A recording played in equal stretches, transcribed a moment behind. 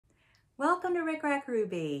Welcome to Rick Rack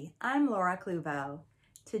Ruby. I'm Laura Cluvo.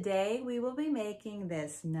 Today we will be making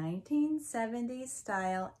this 1970s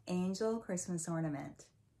style angel Christmas ornament.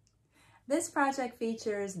 This project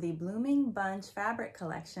features the Blooming Bunch fabric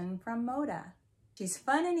collection from Moda. She's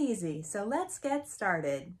fun and easy, so let's get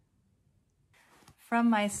started. From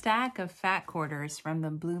my stack of fat quarters from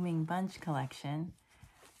the Blooming Bunch collection,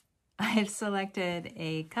 I've selected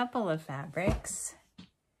a couple of fabrics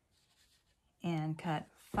and cut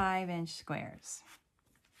 5-inch squares.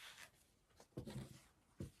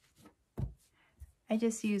 I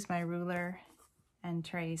just used my ruler and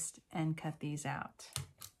traced and cut these out.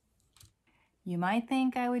 You might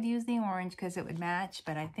think I would use the orange because it would match,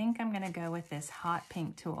 but I think I'm going to go with this hot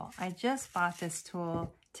pink tulle. I just bought this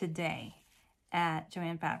tulle today at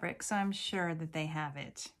Joann Fabric, so I'm sure that they have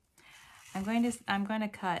it. I'm going to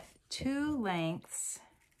cut 2 lengths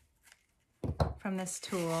from this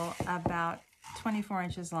tulle about 24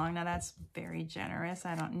 inches long. Now that's very generous.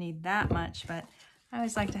 I don't need that much, but I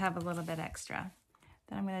always like to have a little bit extra.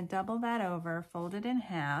 Then I'm going to double that over, fold it in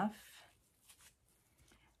half,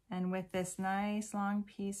 and with this nice long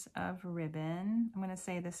piece of ribbon, I'm going to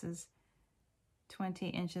say this is 20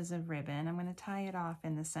 inches of ribbon. I'm going to tie it off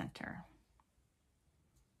in the center.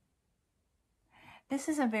 This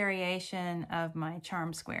is a variation of my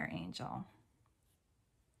charm square angel.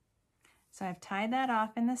 So I've tied that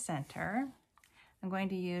off in the center. I'm going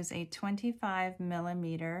to use a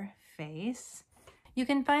 25mm face. You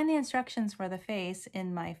can find the instructions for the face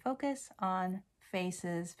in my Focus on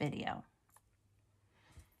Faces video.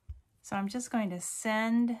 So I'm just going to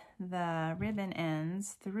send the ribbon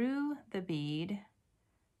ends through the bead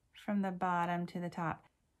from the bottom to the top.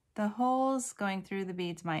 The holes going through the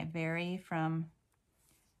beads might vary from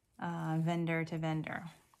vendor to vendor.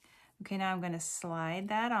 Okay, now I'm going to slide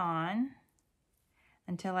that on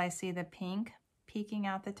until I see the pink peeking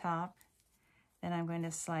out the top. Then I'm going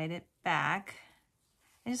to slide it back.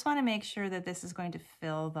 I just want to make sure that this is going to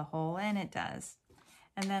fill the hole, and it does.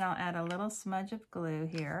 And then I'll add a little smudge of glue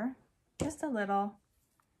here, just a little.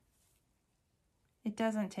 It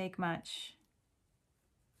doesn't take much.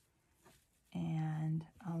 And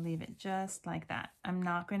I'll leave it just like that. I'm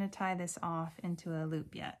not going to tie this off into a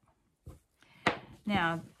loop yet.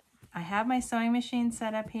 Now, I have my sewing machine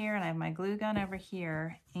set up here, and I have my glue gun over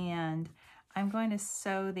here, and I'm going to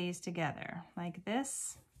sew these together like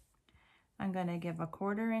this. I'm going to give a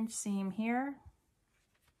 1/4 inch seam here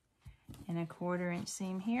and a 1/4 inch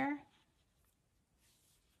seam here.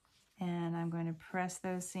 And I'm going to press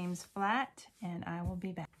those seams flat, and I will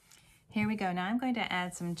be back. Here we go. Now I'm going to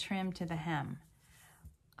add some trim to the hem.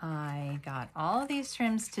 I got all of these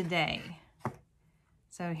trims today.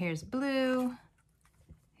 So here's blue,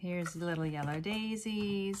 here's little yellow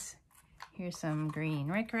daisies, here's some green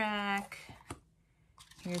rickrack,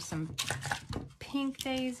 here's some pink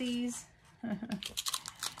daisies.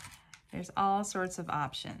 There's all sorts of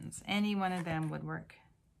options. Any one of them would work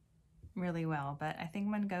really well, but I think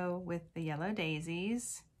I'm going to go with the yellow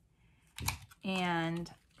daisies.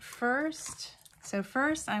 And first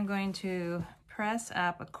I'm going to press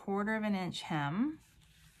up a 1/4 inch hem,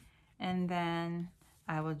 and then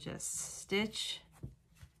I will just stitch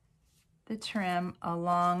the trim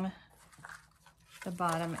along the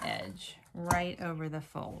bottom edge right over the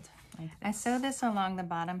fold. I sewed this along the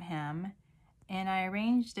bottom hem, and I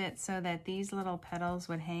arranged it so that these little petals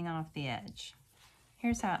would hang off the edge.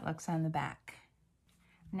 Here's how it looks on the back.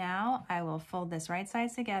 Now I will fold this right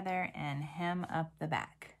sides together and hem up the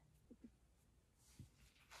back.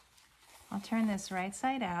 I'll turn this right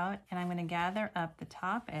side out, and I'm going to gather up the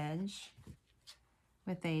top edge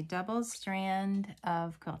with a double strand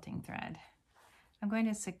of quilting thread. I'm going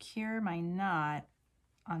to secure my knot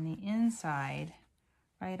on the inside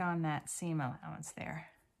right on that seam allowance there.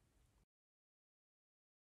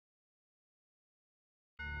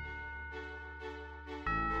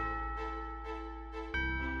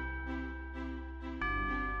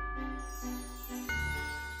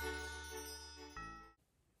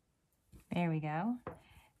 There we go.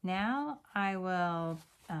 Now I will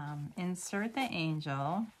insert the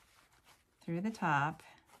angel through the top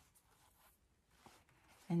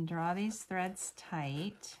and draw these threads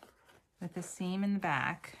tight with the seam in the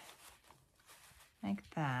back, like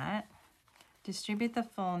that. Distribute the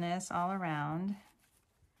fullness all around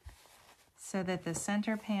so that the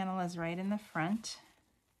center panel is right in the front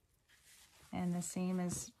and the seam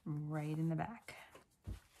is right in the back.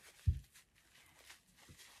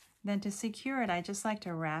 Then to secure it, I just like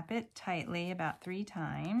to wrap it tightly about 3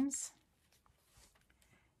 times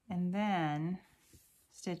and then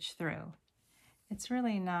stitch through. It's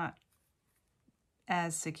really not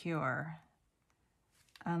as secure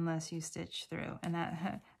unless you stitch through, and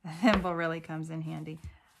that thimble really comes in handy.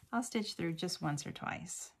 I'll stitch through just once or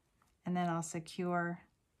twice, and then I'll secure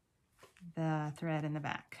the thread in the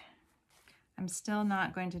back. I'm still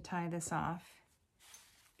not going to tie this off,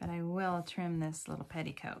 but I will trim this little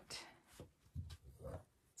petticoat.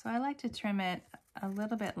 So I like to trim it a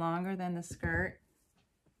little bit longer than the skirt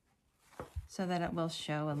so that it will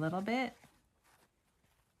show a little bit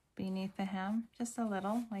beneath the hem, just a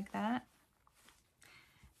little like that.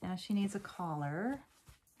 Now she needs a collar.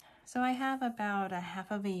 So I have about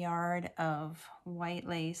 1/2 yard of white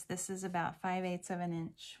lace. This is about 5/8 of an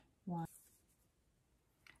inch wide.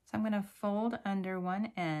 So I'm going to fold under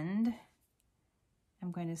one end.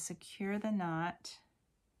 I'm going to secure the knot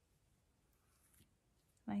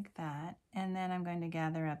like that, and then I'm going to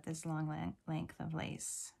gather up this long length of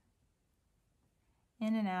lace.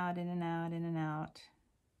 In and out, in and out, in and out,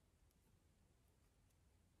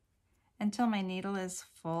 until my needle is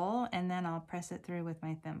full, and then I'll press it through with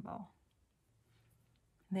my thimble.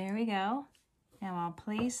 There we go. Now I'll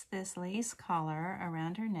place this lace collar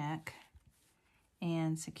around her neck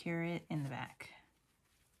and secure it in the back.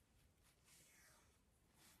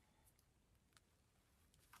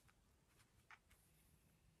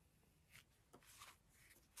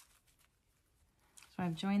 So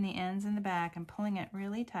I've joined the ends in the back. I'm pulling it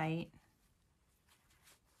really tight.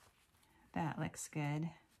 That looks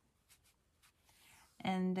good.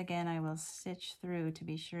 And again, I will stitch through to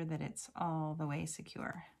be sure that it's all the way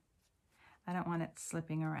secure. I don't want it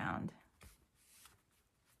slipping around.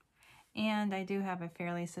 And I do have a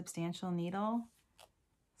fairly substantial needle,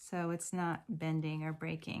 so it's not bending or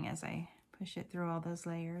breaking as I push it through all those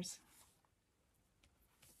layers.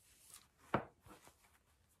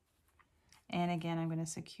 And again, I'm going to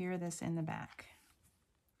secure this in the back.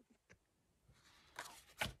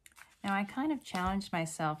 Now I kind of challenged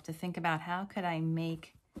myself to think about how could I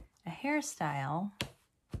make a hairstyle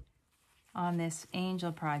on this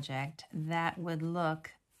angel project that would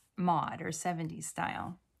look mod or 70s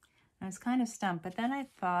style. I was kind of stumped, but then I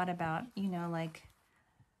thought about, you know, like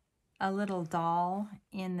a little doll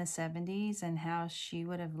in the 70s and how she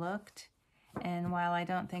would have looked. And while I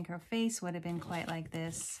don't think her face would have been quite like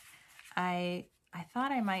this, I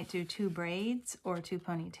thought I might do 2 braids or 2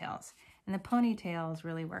 ponytails. And the ponytails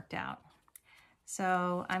really worked out.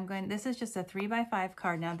 So this is just a 3x5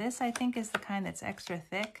 card. Now this I think is the kind that's extra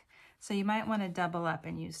thick. So you might want to double up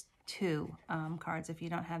and use 2 cards if you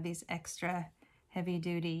don't have these extra heavy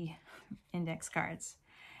duty index cards.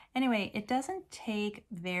 Anyway, it doesn't take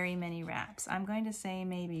very many wraps. I'm going to say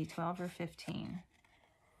maybe 12 or 15.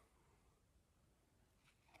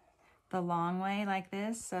 The long way like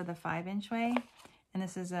this, so the 5-inch way. And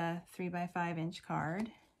this is a 3x5-inch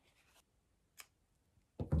card.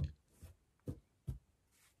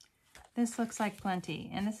 This looks like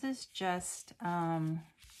plenty, and this is just,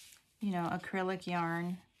 you know, acrylic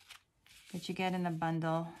yarn that you get in a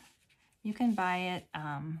bundle. You can buy it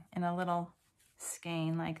in a little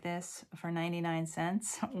skein like this for 99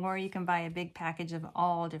 cents, or you can buy a big package of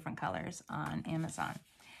all different colors on Amazon.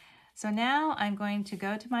 So now I'm going to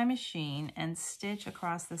go to my machine and stitch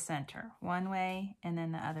across the center, one way and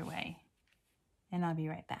then the other way, and I'll be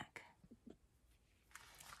right back.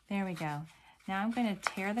 There we go. Now I'm going to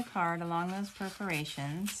tear the card along those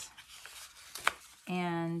perforations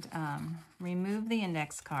and remove the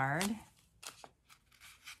index card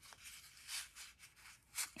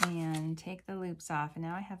and take the loops off. And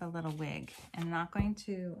now I have a little wig. I'm not going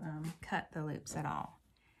to cut the loops at all.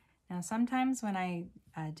 Now sometimes when I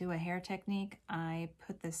do a hair technique, I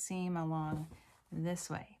put the seam along this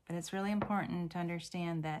way, but it's really important to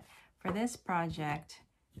understand that for this project,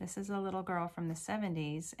 this is a little girl from the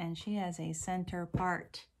 70s, and she has a center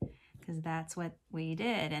part, because that's what we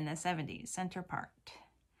did in the 70s, center part.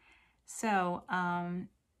 So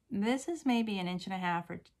this is maybe 1.5 inches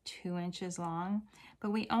or 2 inches long,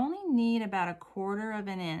 but we only need about 1/4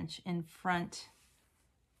 inch in front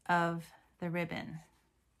of the ribbon,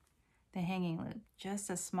 the hanging loop, just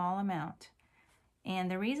a small amount. And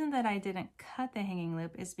the reason that I didn't cut the hanging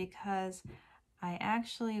loop is because I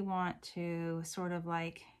actually want to sort of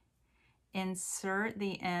like insert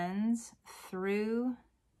the ends through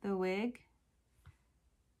the wig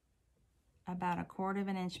about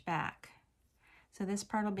 1/4 inch back. So this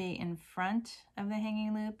part will be in front of the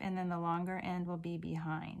hanging loop, and then the longer end will be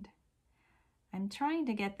behind. I'm trying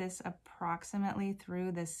to get this approximately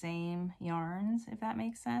through the same yarns, if that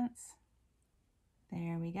makes sense.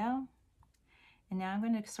 There we go. And now I'm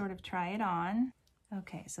going to sort of try it on.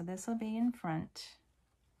 Okay, so this will be in front,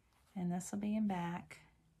 and this will be in back.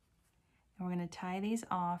 And we're going to tie these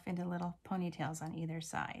off into little ponytails on either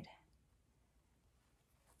side.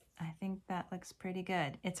 I think that looks pretty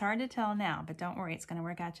good. It's hard to tell now, but don't worry, it's going to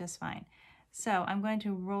work out just fine. So I'm going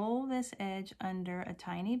to roll this edge under a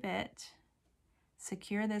tiny bit,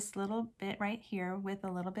 secure this little bit right here with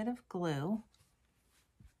a little bit of glue.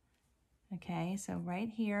 Okay, so right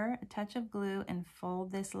here, a touch of glue and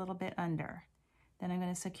fold this little bit under. Then I'm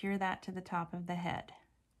going to secure that to the top of the head.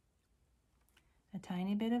 A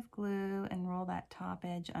tiny bit of glue and roll that top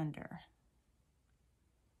edge under.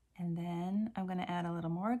 And then I'm going to add a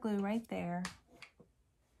little more glue right there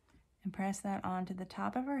and press that onto the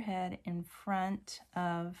top of her head in front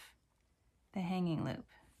of the hanging loop.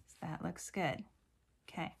 So that looks good.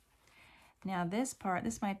 Okay. Now this part,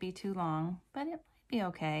 this might be too long, but it might be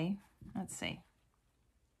okay. Let's see.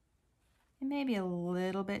 It may be a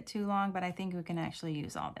little bit too long, but I think we can actually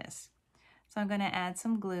use all this. So I'm going to add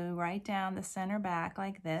some glue right down the center back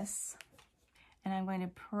like this. And I'm going to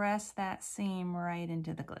press that seam right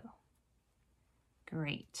into the glue.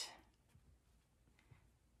 Great.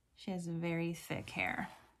 She has very thick hair.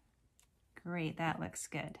 Great, that looks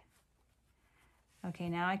good. Okay,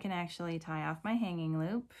 now I can actually tie off my hanging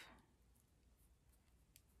loop.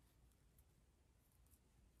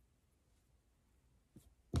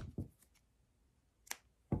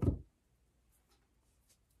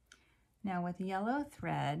 Now with yellow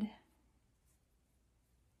thread,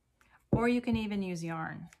 or you can even use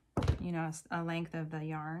yarn, you know, a length of the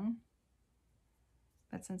yarn.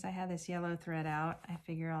 But since I have this yellow thread out, I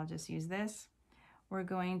figure I'll just use this. We're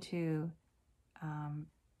going to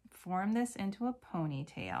form this into a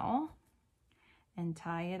ponytail and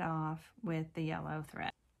tie it off with the yellow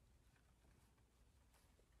thread.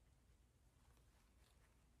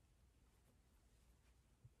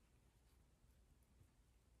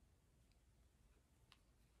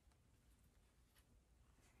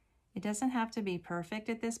 It doesn't have to be perfect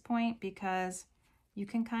at this point because you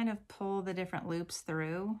can kind of pull the different loops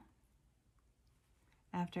through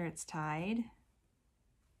after it's tied,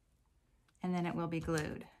 and then it will be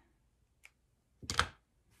glued.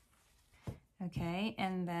 Okay,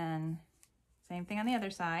 and then same thing on the other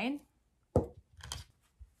side.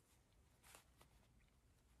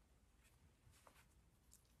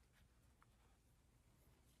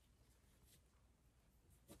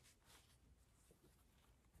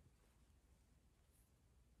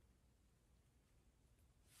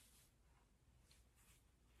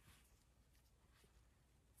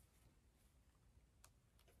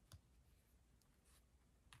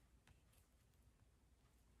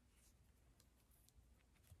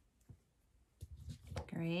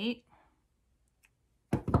 Great.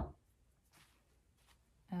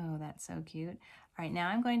 Oh, that's so cute. All right, now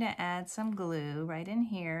I'm going to add some glue right in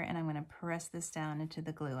here, and I'm going to press this down into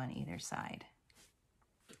the glue on either side.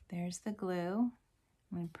 There's the glue.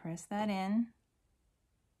 I'm going to press that in,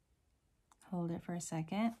 hold it for a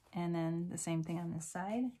second, and then the same thing on this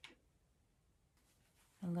side.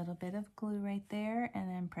 A little bit of glue right there, and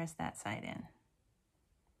then press that side in.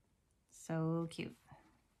 So cute.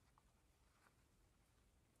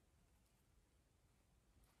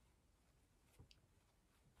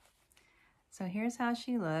 So here's how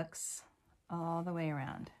she looks all the way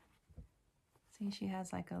around. See, she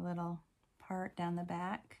has like a little part down the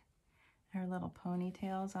back, her little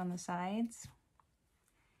ponytails on the sides,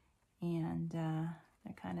 and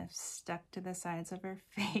they're kind of stuck to the sides of her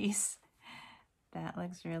face. That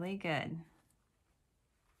looks really good.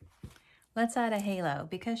 Let's add a halo.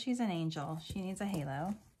 Because she's an angel, she needs a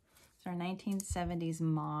halo. It's our 1970s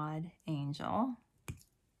mod angel.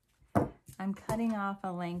 I'm cutting off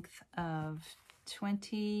a length of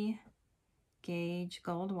 20 gauge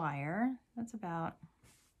gold wire. That's about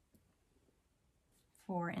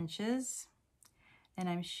 4 inches. And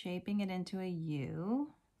I'm shaping it into a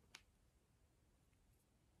U.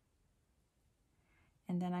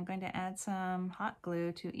 And then I'm going to add some hot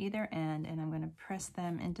glue to either end, and I'm going to press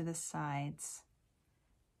them into the sides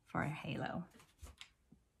for a halo.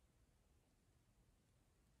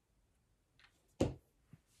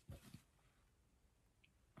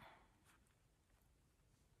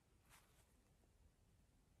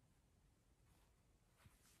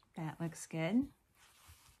 That looks good.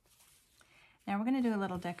 Now we're going to do a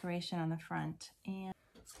little decoration on the front, and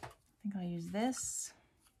I think I'll use this,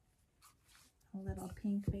 a little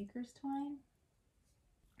pink baker's twine.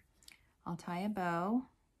 I'll tie a bow,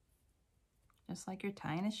 just like you're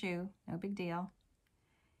tying a shoe, no big deal.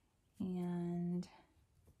 And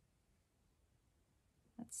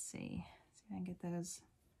let's see if I can get those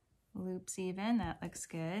loops even. That looks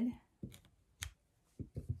good.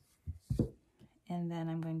 And then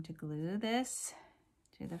I'm going to glue this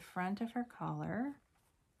to the front of her collar,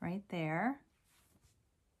 right there.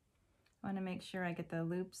 I want to make sure I get the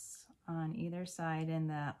loops on either side and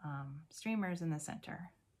the streamers in the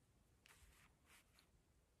center.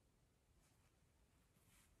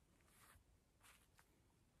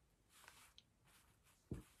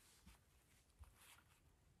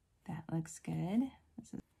 That looks good.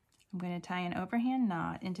 I'm going to tie an overhand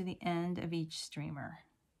knot into the end of each streamer.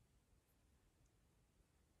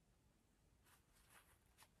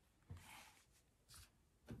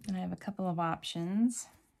 And I have a couple of options,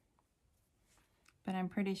 but I'm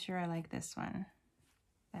pretty sure I like this one.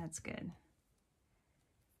 That's good.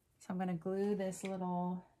 So I'm going to glue this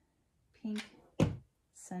little pink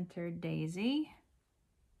centered daisy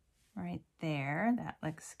right there. That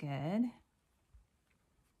looks good.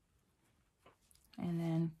 And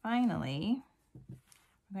then finally,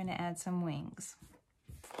 we're going to add some wings.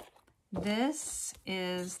 This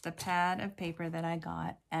is the pad of paper that I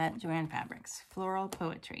got at Joann Fabrics, Floral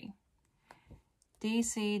Poetry.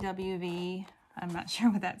 DCWV, I'm not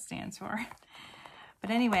sure what that stands for.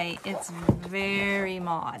 But anyway, it's very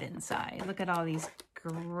mod inside. Look at all these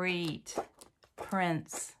great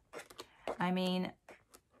prints. I mean,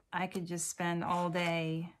 I could just spend all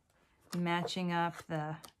day matching up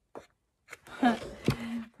the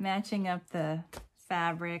matching up the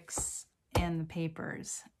fabrics and the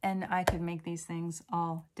papers, and I could make these things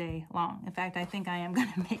all day long. In fact, I think I am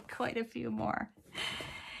going to make quite a few more.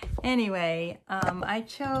 Anyway, I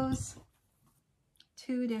chose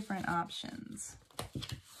two different options.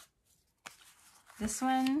 This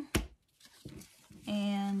one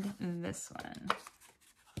and this one.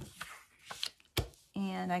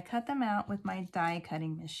 And I cut them out with my die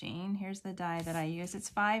cutting machine. Here's the die that I use. It's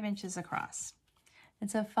 5 inches across.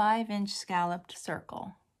 It's a 5-inch scalloped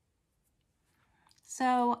circle.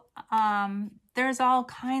 So there's all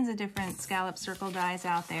kinds of different scallop circle dies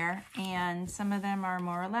out there, and some of them are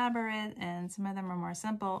more elaborate and some of them are more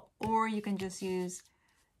simple, or you can just use,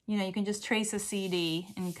 you can just trace a CD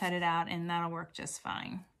and cut it out and that'll work just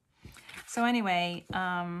fine. So anyway,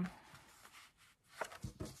 I'm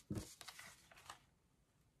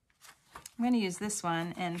going to use this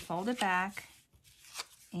one and fold it back.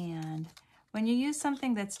 And when you use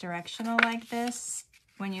something that's directional like this,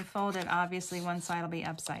 when you fold it, obviously one side will be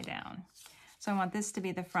upside down. So I want this to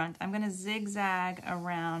be the front. I'm going to zigzag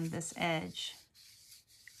around this edge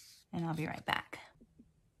and I'll be right back.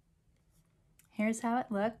 Here's how it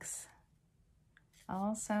looks,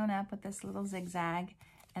 all sewn up with this little zigzag.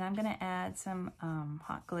 And I'm going to add some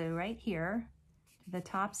hot glue right here to the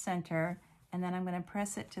top center, and then I'm going to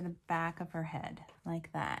press it to the back of her head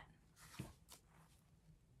like that.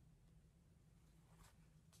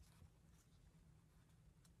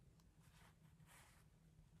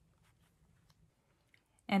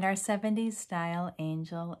 And our 70s style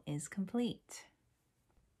angel is complete.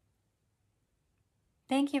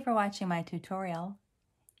 Thank you for watching my tutorial.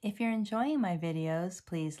 If you're enjoying my videos,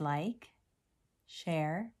 please like,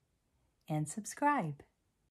 share, and subscribe.